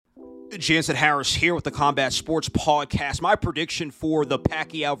Jansen Harris here with the Combat Sports Podcast. My prediction for the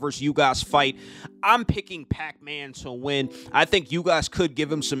Pacquiao versus Ugas fight, I'm picking Pac-Man to win. I think Ugas could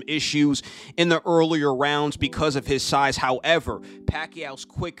give him some issues in the earlier rounds because of his size. However, Pacquiao's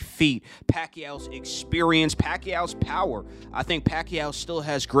quick feet, Pacquiao's experience, Pacquiao's power. I think Pacquiao still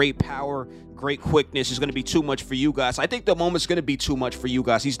has great power, great quickness. Is going to be too much for Ugas. I think the moment's going to be too much for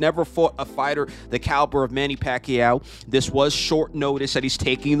Ugas. He's never fought a fighter the caliber of Manny Pacquiao. This was short notice that he's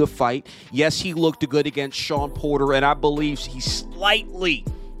taking the fight. Yes, he looked good against Shawn Porter, and I believe he slightly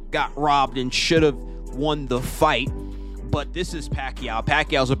got robbed and should have won the fight. But this is Pacquiao.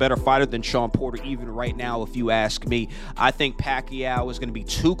 Pacquiao's a better fighter than Shawn Porter even right now, if you ask me. I think Pacquiao is going to be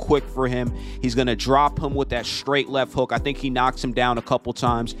too quick for him. He's going to drop him with that straight left hook. I think he knocks him down a couple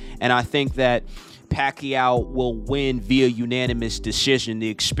times, and I think that Pacquiao will win via unanimous decision. The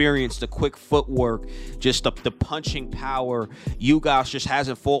experience, the quick footwork, just the punching power. Ugas just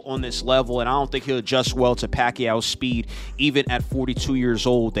hasn't fought on this level, and I don't think he'll adjust well to Pacquiao's speed, even at 42 years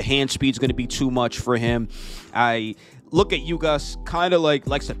old. The hand speed's going to be too much for him. I look at Ugas kind of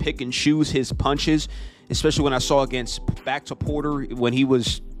likes to pick and choose his punches, especially when I saw back to Porter when he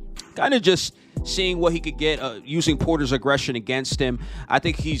was kind of just seeing what he could get, using Porter's aggression against him. I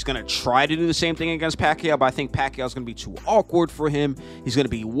think he's going to try to do the same thing against Pacquiao, but I think Pacquiao's going to be too awkward for him. He's going to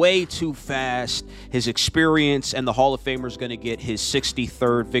be way too fast. His experience, and the Hall of Famer is going to get his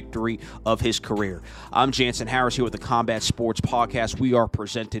 63rd victory of his career. I'm Jansen Harris here with the Combat Sports Podcast. We are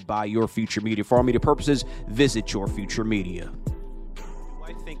presented by Your Future Media. For all media purposes, visit Your Future Media.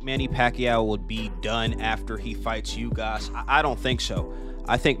 I think Manny Pacquiao would be done after he fights Ugas. I don't think so.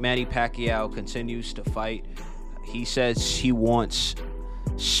 I think Manny Pacquiao continues to fight. He says he wants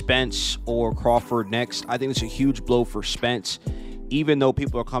Spence or Crawford next. I think it's a huge blow for Spence. Even though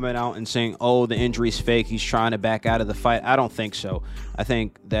people are coming out and saying, oh, the injury's fake, he's trying to back out of the fight. I don't think so. I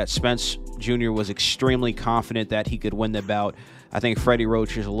think that Spence Jr. was extremely confident that he could win the bout. I think Freddie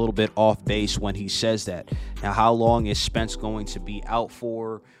Roach is a little bit off base when he says that. Now, how long is Spence going to be out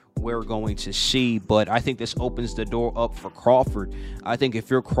for? We're going to see, but I think this opens the door up for Crawford. I think if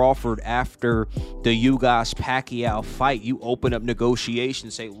you're Crawford after the Ugas-Pacquiao fight, you open up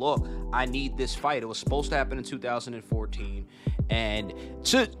negotiations, say, look, I need this fight. It was supposed to happen in 2014, and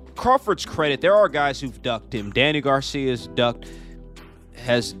to Crawford's credit, there are guys who've ducked him. Danny Garcia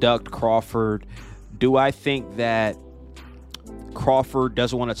has ducked Crawford. Do I think that Crawford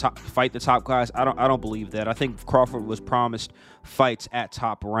doesn't want to fight the top guys? I don't believe that. I think Crawford was promised fights at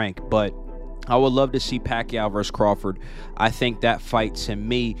top rank, but I would love to see Pacquiao versus Crawford. I think that fight, to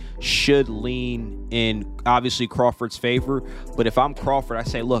me, should lean in, obviously, Crawford's favor. But if I'm Crawford, I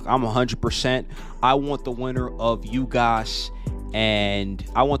say, look, I'm 100%. I want the winner of Ugas and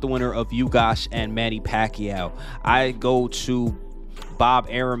Manny Pacquiao. I go to Bob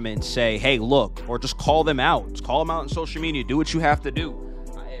Arum, say, hey, look, or just call them out. Just call them out on social media. Do what you have to do.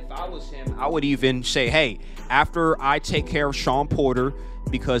 If I was him, I would even say, hey, after I take care of Shawn Porter,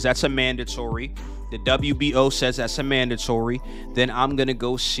 because that's a mandatory, the WBO says that's a mandatory, then I'm going to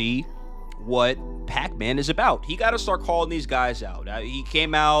go see what Pac-Man is about. He got to start calling these guys out. He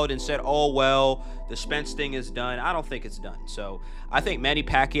came out and said, oh, well, the Spence thing is done. I don't think it's done. So I think Manny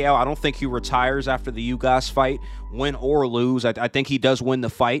Pacquiao, I don't think he retires after the Ugas fight, win or lose. I think he does win the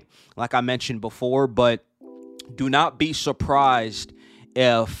fight, like I mentioned before, but do not be surprised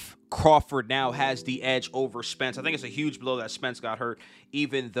if Crawford now has the edge over Spence. I think it's a huge blow that Spence got hurt,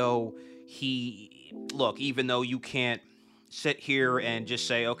 even though you can't sit here and just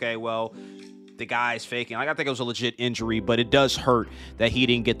say, okay, well, the guy's faking. I think it was a legit injury, but it does hurt that he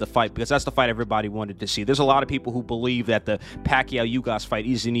didn't get the fight, because that's the fight everybody wanted to see. There's a lot of people who believe that the Pacquiao-Ugas fight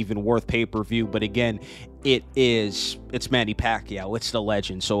isn't even worth pay-per-view, but again, it is. It's Manny Pacquiao. It's the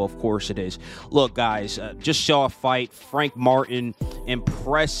legend, so of course it is. Look, guys, just saw a fight. Frank Martin,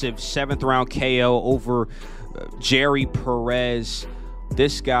 impressive 7th-round KO over Jerry Perez.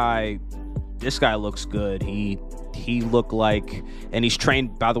 This guy looks good. He looked like, and he's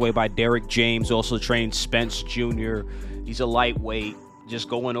trained, by the way, by Derek James, also trained Spence Jr. He's a lightweight. Just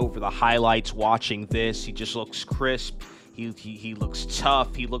going over the highlights, watching this, he just looks crisp. He looks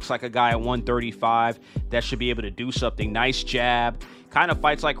tough. He looks like a guy at 135 that should be able to do something. Nice jab. Kind of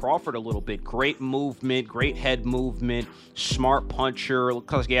fights like Crawford a little bit. Great movement, great head movement, smart puncher.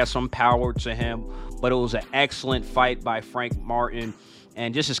 Looks like he has some power to him. But it was an excellent fight by Frank Martin.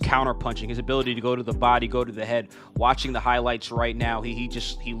 And just his counter punching, his ability to go to the body, go to the head. Watching the highlights right now, he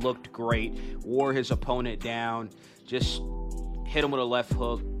looked great. Wore his opponent down, just hit him with a left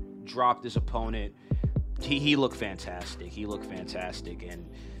hook, dropped his opponent. He looked fantastic. And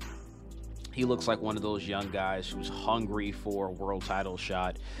He looks like one of those young guys who's hungry for a world title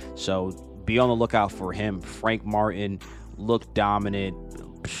shot. So be on the lookout for him. Frank Martin looked dominant.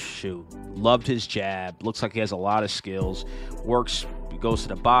 Shoot. Loved his jab. Looks like he has a lot of skills. Goes to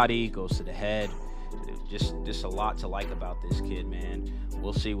the body, goes to the head. Just a lot to like about this kid, man.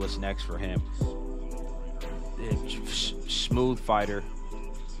 We'll see what's next for him. Smooth fighter.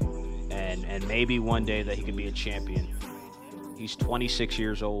 And maybe one day that he could be a champion. He's 26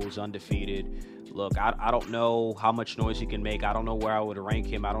 years old, he's undefeated. Look, I don't know how much noise he can make. I don't know where I would rank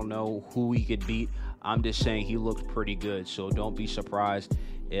him. I don't know who he could beat. I'm just saying he looked pretty good. So don't be surprised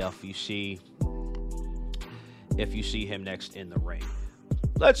if you see him next in the ring.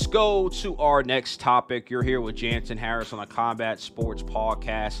 Let's go to our next topic. You're here with Jansen Harris on the Combat Sports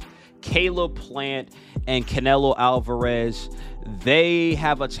Podcast. Caleb Plant and Canelo Alvarez, they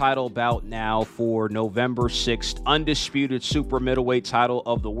have a title bout now for November 6th. Undisputed super middleweight title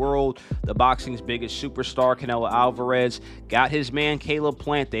of the world. The boxing's biggest superstar, Canelo Alvarez, got his man Caleb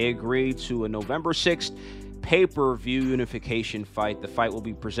Plant. They agreed to a November 6th pay-per-view unification fight. The fight will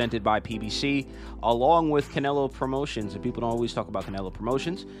be presented by PBC along with Canelo Promotions. And people don't always talk about Canelo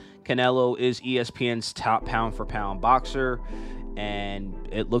Promotions. Canelo is ESPN's top pound-for-pound boxer. And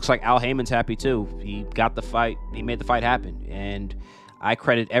it looks like Al Heyman's happy too. He got the fight. He made the fight happen. And I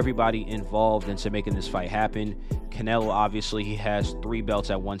credit everybody involved into making this fight happen. Canelo, obviously, he has 3 belts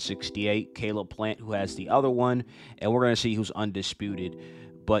at 168. Caleb Plant, who has the other one. And we're going to see who's undisputed.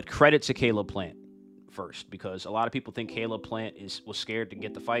 But credit to Caleb Plant first, because a lot of people think Caleb Plant was scared to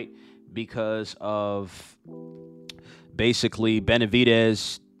get the fight because of basically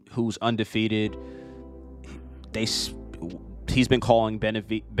Benavidez, who's undefeated. He's been calling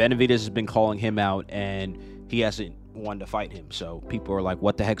Benavidez has been calling him out, and he hasn't wanted to fight him. So people are like,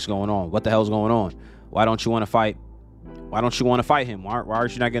 what the heck's going on? What the hell's going on? Why don't you want to fight? Why don't you want to fight him? Why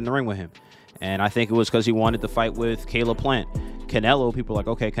aren't you not getting in the ring with him? And I think it was because he wanted to fight with Caleb Plant. Canelo, people are like,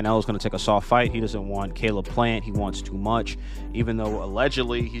 okay, Canelo's going to take a soft fight. He doesn't want Caleb Plant. He wants too much, even though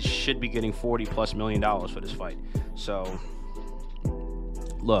allegedly he should be getting $40+ million for this fight. So,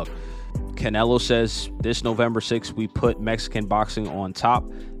 look, Canelo says this November 6th, we put Mexican boxing on top,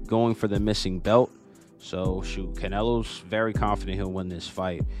 going for the missing belt. So, shoot, Canelo's very confident he'll win this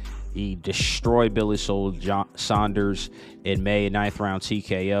fight. He destroyed Billy Saunders in May, 9th round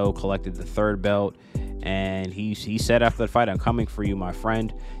TKO, collected the 3rd belt. And he said after the fight, I'm coming for you, my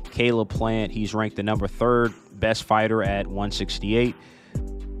friend. Caleb Plant, he's ranked the number 3rd best fighter at 168.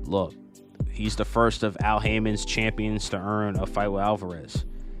 Look, he's the first of Al Heyman's champions to earn a fight with Alvarez.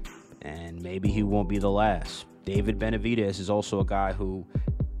 And maybe he won't be the last. David Benavidez is also a guy who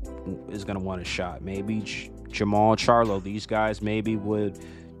is going to want a shot. Maybe Jamal Charlo. These guys maybe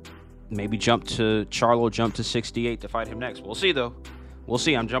jump to 68 to fight him next. We'll see, though. We'll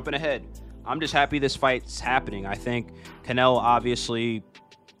see. I'm jumping ahead. I'm just happy this fight's happening. I think Canelo obviously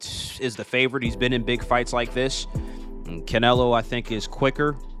is the favorite. He's been in big fights like this. And Canelo, I think, is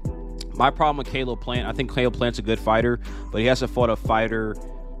quicker. My problem with Caleb Plant, I think Caleb Plant's a good fighter, but he hasn't fought a fighter.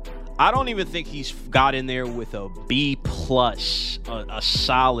 I don't even think he's got in there with a B+, a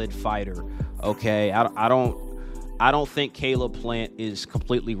solid fighter. Okay, I don't think Caleb Plant is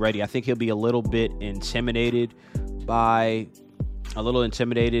completely ready. I think he'll be a little intimidated by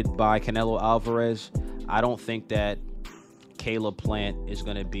Canelo Alvarez. I don't think that Caleb Plant is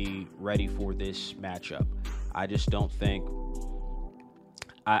going to be ready for this matchup. I just don't think.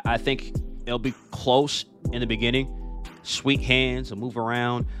 I think it'll be close in the beginning. Sweet hands, a move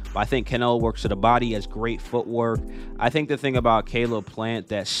around. But I think Canelo works to the body, has great footwork. I think the thing about Caleb Plant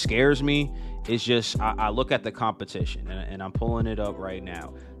that scares me is just I look at the competition, and I'm pulling it up right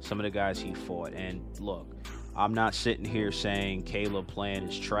now. Some of the guys he fought. And look, I'm not sitting here saying Caleb Plant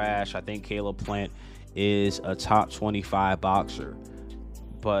is trash. I think Caleb Plant is a top 25 boxer.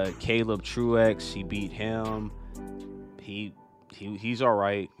 But Caleb Truex, he beat him. He's all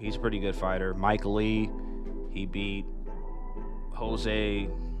right. He's a pretty good fighter. Mike Lee, he beat Jose.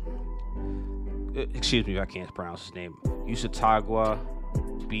 Excuse me if I can't pronounce his name. Usatagua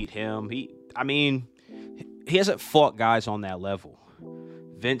beat him. He hasn't fought guys on that level.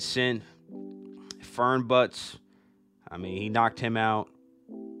 Vincent Fernbutz, he knocked him out,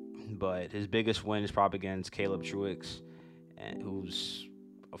 but his biggest win is probably against Caleb Truex, who's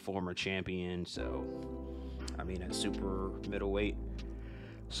a former champion. So, at super middleweight.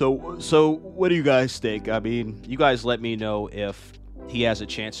 So what do you guys think? You guys let me know if he has a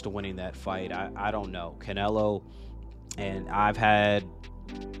chance to winning that fight. I don't know. Canelo, and I've had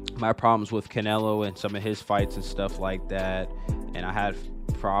my problems with Canelo and some of his fights and stuff like that, and I had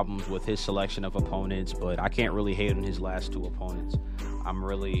problems with his selection of opponents, but I can't really hate on his last 2 opponents. I'm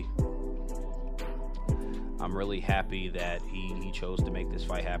really I'm really happy that he chose to make this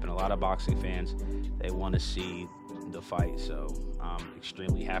fight happen. A lot of boxing fans, they want to see the fight, so I'm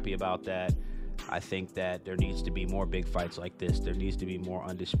extremely happy about that. I think that there needs to be more big fights like this. There needs to be more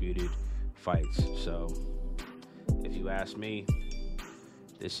undisputed fights. So if you ask me,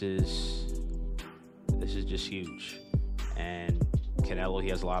 this is just huge. And Canelo, he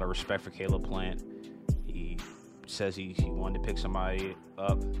has a lot of respect for Caleb Plant. He says he wanted to pick somebody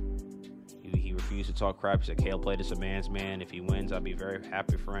up. He refused to talk crap. He said Caleb Plant is a man's man. If he wins, I'll be very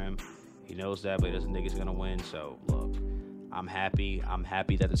happy for him. He knows that, but he doesn't think he's going to win. So, look, I'm happy. I'm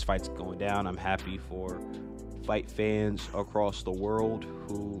happy that this fight's going down. I'm happy for fight fans across the world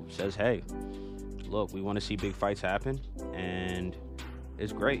who says, hey, look, we want to see big fights happen, and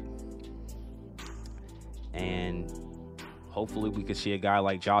it's great. And hopefully we could see a guy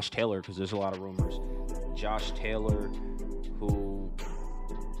like Josh Taylor, because there's a lot of rumors. Josh Taylor, who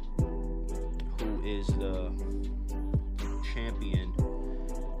is the champion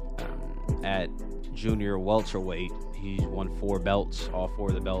at junior welterweight. He's won 4 belts, all 4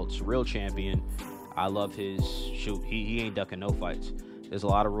 of the belts. Real champion. I love his shoot. He ain't ducking no fights. There's a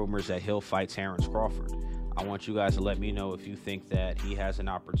lot of rumors that he'll fight Terrence Crawford. I want you guys to let me know if you think that he has an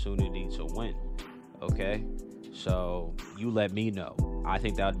opportunity to win. Okay? So you let me know. I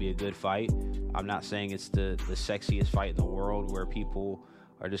think that would be a good fight. I'm not saying it's the sexiest fight in the world where people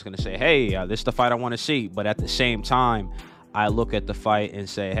are just going to say, hey, this is the fight I want to see. But at the same time, I look at the fight and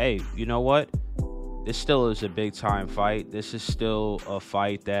say, hey, you know what? This still is a big-time fight. This is still a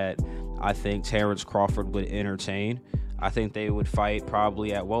fight that I think Terrence Crawford would entertain. I think they would fight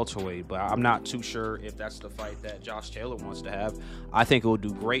probably at welterweight, but I'm not too sure if that's the fight that Josh Taylor wants to have. I think it would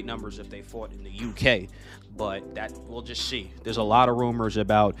do great numbers if they fought in the UK, but that we'll just see. There's a lot of rumors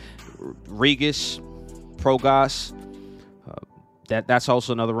about Regis, Progas. That's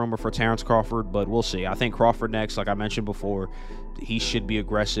also another rumor for Terrence Crawford, but we'll see. I think Crawford next, like I mentioned before, he should be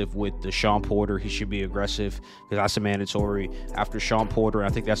aggressive with the Sean Porter. He should be aggressive because that's a mandatory. After Sean Porter, I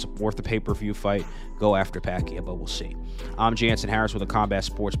think that's worth the pay-per-view fight. Go after Pacquiao, but we'll see. I'm Jansen Harris with the Combat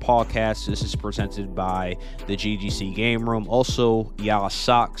Sports Podcast. This is presented by the GGC Game Room, also Yala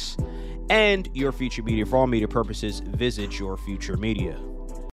Socks, and Your Future Media. For all media purposes, visit Your Future Media.